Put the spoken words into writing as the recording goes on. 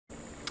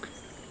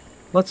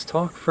Let's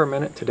talk for a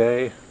minute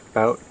today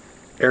about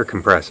air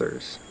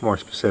compressors, more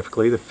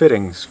specifically the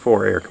fittings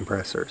for air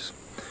compressors.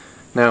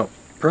 Now,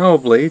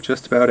 probably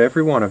just about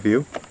every one of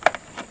you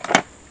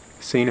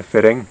seen a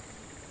fitting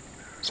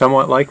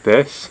somewhat like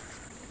this,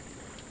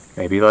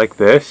 maybe like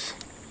this,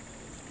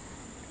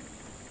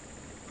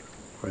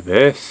 or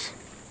this,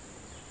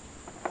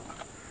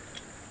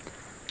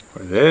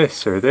 or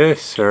this, or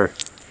this, or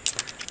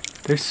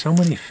there's so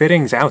many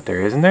fittings out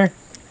there, isn't there?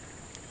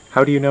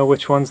 How do you know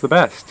which one's the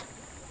best?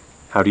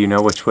 How do you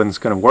know which one's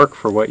going to work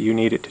for what you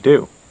need it to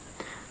do?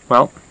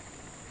 Well,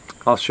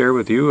 I'll share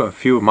with you a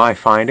few of my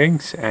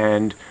findings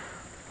and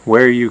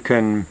where you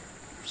can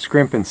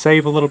scrimp and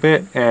save a little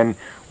bit and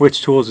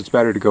which tools it's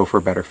better to go for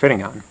a better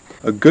fitting on.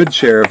 A good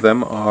share of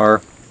them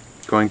are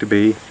going to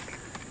be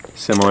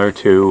similar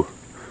to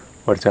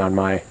what's on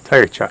my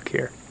tire chuck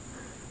here.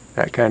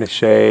 That kind of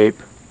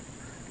shape,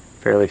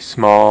 fairly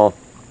small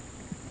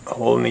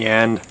hole in the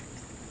end.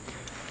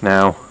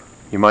 Now,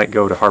 you might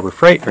go to Harbor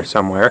Freight or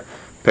somewhere,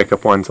 pick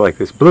up ones like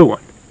this blue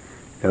one.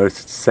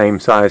 Notice it's the same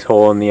size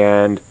hole in the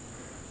end,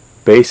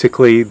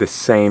 basically the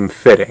same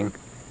fitting,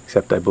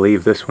 except I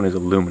believe this one is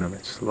aluminum.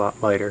 It's a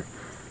lot lighter.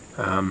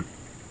 And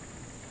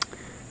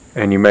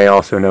you may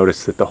also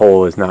notice that the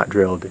hole is not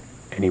drilled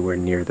anywhere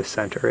near the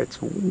center.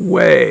 It's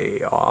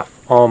way off,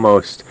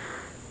 almost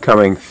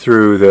coming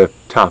through the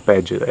top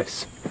edge of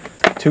this.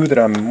 Two that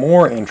I'm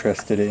more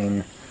interested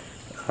in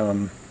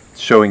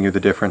showing you the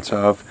difference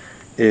of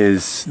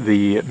is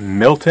the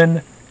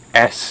Milton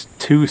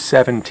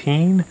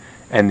S-217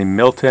 and the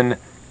Milton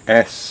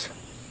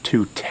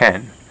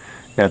S-210.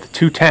 Now the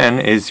 210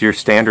 is your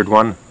standard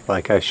one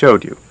like I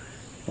showed you,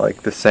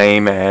 like the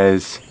same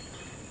as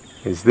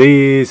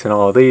these and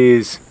all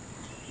these.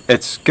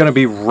 It's going to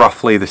be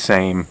roughly the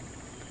same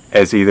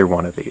as either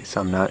one of these.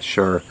 I'm not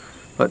sure.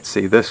 Let's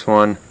see, this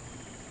one,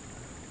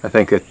 I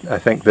think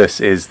this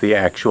is the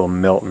actual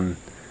Milton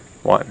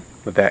one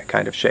with that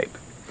kind of shape.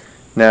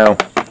 Now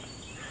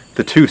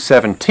the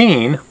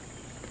 217,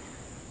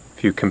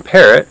 if you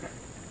compare it,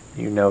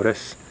 you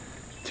notice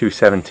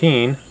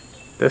 217,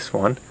 this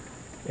one,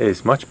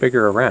 is much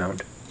bigger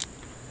around.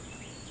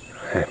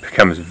 And it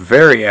becomes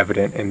very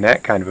evident in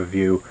that kind of a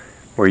view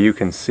where you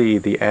can see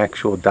the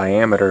actual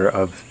diameter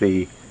of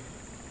the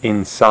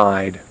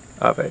inside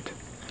of it.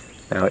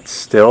 Now it's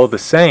still the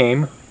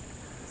same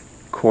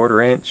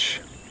 1/4 inch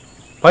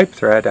pipe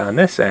thread on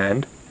this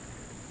end,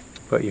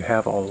 but you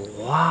have a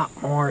lot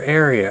more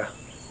area.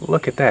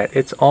 Look at that.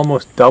 It's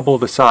almost double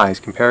the size.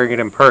 Comparing it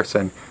in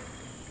person,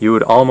 you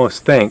would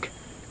almost think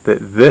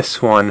that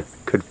this one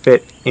could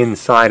fit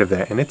inside of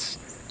that, and it's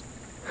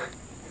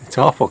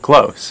awful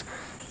close.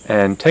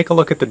 And take a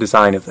look at the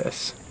design of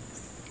this.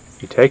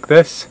 You take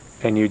this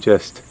and you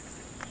just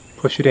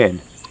push it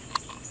in.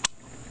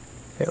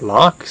 It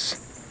locks.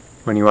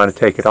 When you want to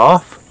take it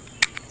off,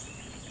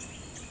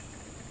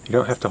 you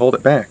don't have to hold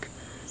it back.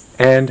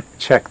 And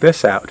check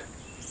this out.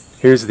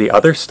 Here's the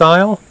other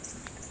style.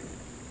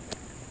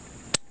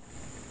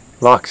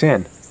 Locks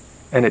in,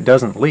 and it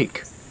doesn't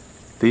leak.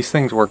 These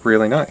things work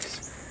really nice.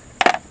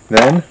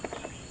 Then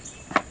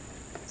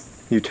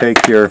you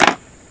take your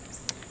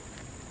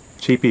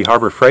cheapy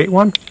Harbor Freight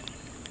one.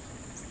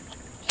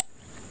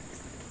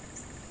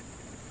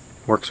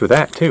 Works with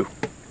that too.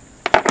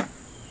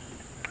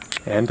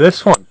 And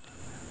this one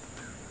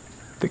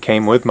that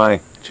came with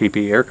my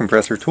cheapy air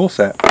compressor tool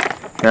set.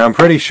 Now I'm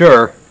pretty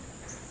sure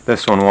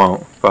this one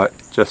won't, but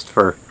just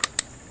for,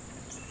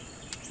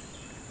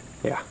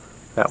 yeah,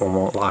 that one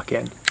won't lock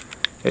in.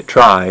 It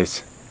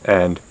tries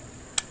and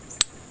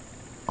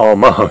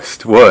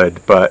almost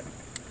would, but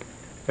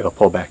it'll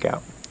pull back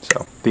out.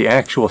 So the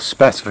actual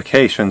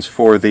specifications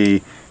for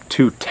the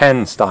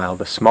 210 style,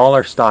 the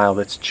smaller style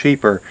that's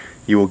cheaper,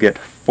 you will get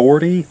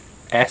 40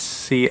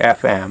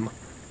 SCFM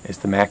is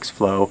the max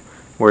flow,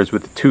 whereas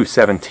with the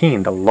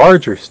 217, the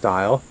larger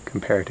style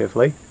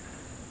comparatively,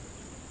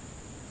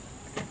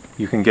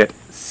 you can get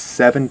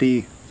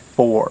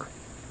 74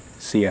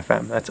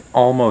 CFM. That's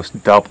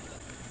almost double.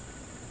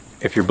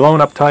 If you're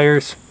blowing up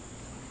tires,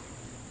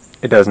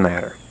 it doesn't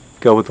matter.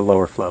 Go with the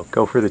lower flow.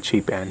 Go for the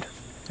cheap end.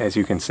 As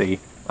you can see,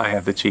 I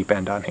have the cheap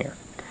end on here.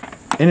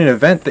 In an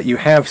event that you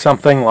have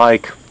something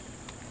like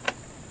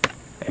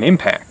an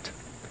impact,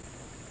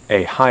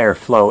 a higher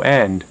flow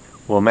end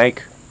will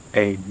make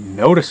a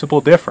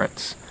noticeable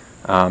difference.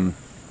 I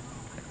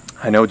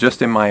know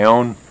just in my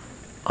own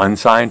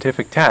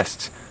unscientific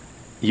tests,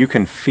 you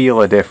can feel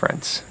a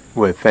difference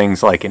with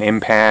things like an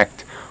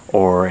impact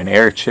or an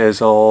air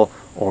chisel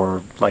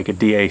or like a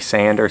DA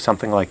sand or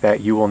something like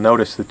that. You will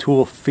notice the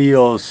tool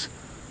feels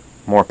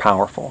more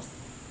powerful.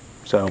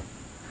 So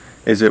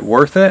is it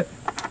worth it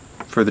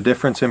for the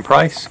difference in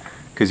price?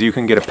 Because you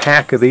can get a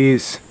pack of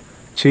these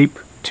cheap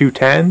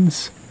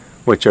 210s,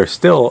 which are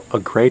still a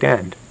great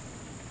end.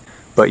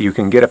 But you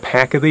can get a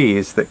pack of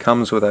these that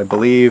comes with, I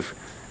believe,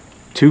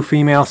 2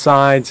 female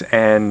sides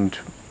and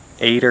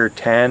 8 or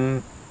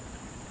 10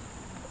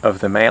 of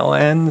the male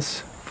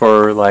ends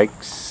for like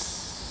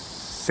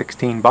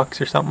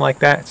 $16 or something like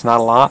that. It's not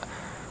a lot.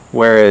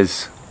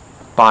 Whereas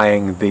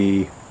buying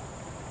the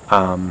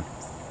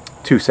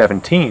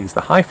 217s,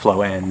 the high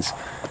flow ends,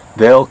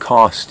 they'll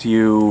cost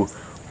you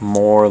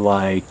more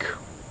like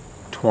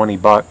 20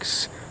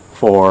 bucks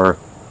for,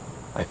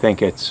 I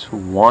think it's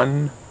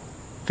 1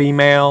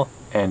 female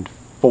and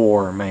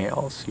 4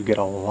 males. You get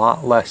a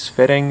lot less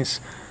fittings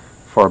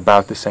for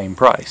about the same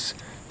price.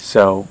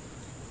 So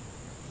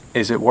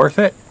is it worth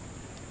it?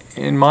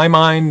 In my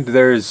mind,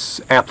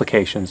 there's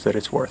applications that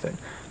it's worth it.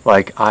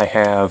 Like, I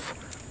have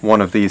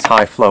one of these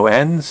high flow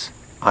ends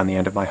on the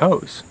end of my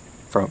hose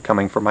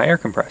coming from my air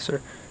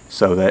compressor,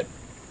 so that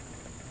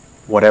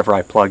whatever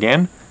I plug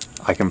in,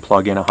 I can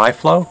plug in a high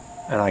flow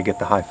and I get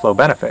the high flow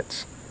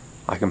benefits.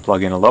 I can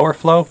plug in a lower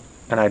flow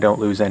and I don't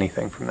lose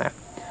anything from that.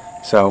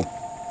 So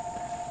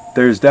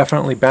there's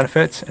definitely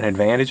benefits and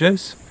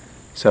advantages.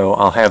 So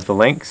I'll have the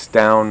links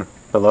down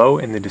below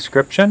in the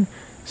description.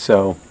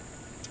 So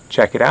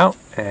check it out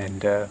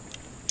and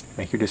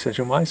make your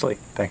decision wisely.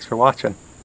 Thanks for watching.